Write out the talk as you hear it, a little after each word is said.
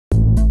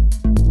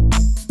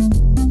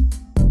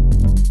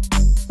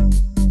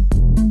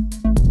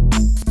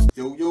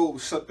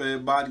What's up,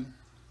 everybody?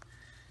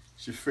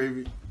 It's your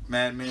favorite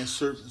Madman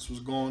Serpents.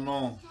 What's going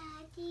on?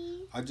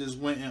 Daddy. I just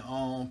went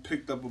and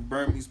picked up a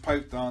Burmese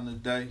python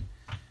today.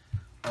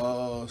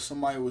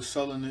 Somebody was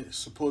selling it. It's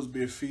supposed to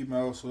be a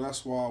female, so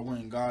that's why I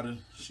went and got her.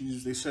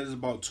 They said it's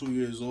about 2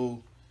 years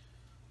old.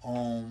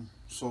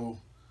 So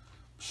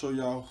show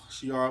y'all.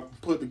 I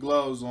put the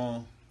gloves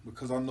on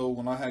because I know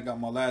when I had got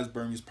my last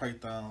Burmese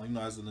python, you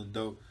know, as an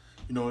adult,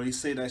 you know, they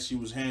say that she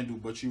was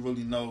handled, but you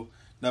really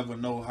never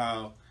know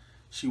how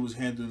she was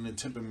handling the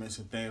temperaments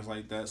and things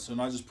like that. So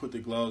I just put the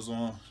gloves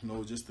on, you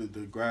know, just to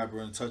grab her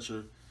and touch her,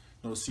 you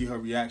know, see her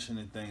reaction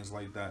and things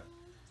like that.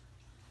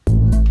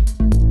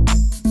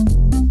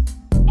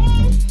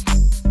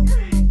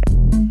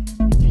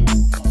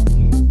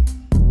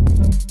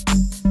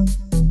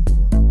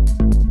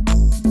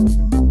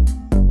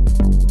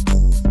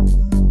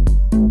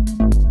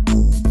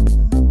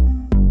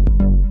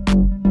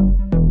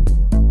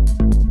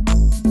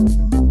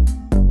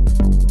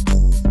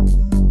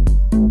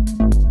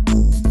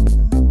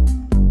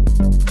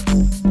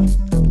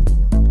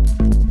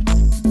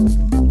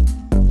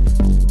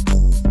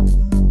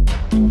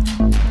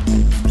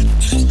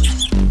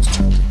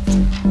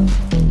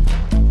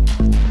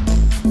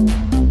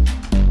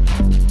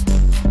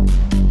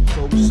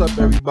 What's up,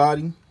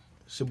 everybody?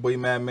 It's your boy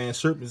Madman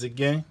Serpents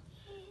again.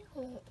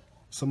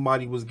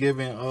 Somebody was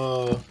giving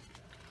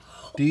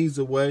these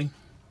away,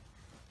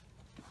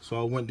 so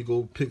I went to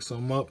go pick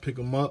them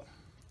up.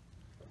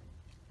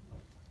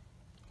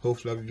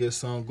 Hopefully I can get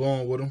some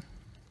going with them.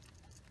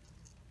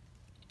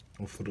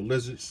 And for the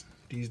lizards,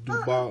 these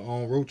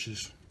Dubia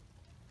roaches.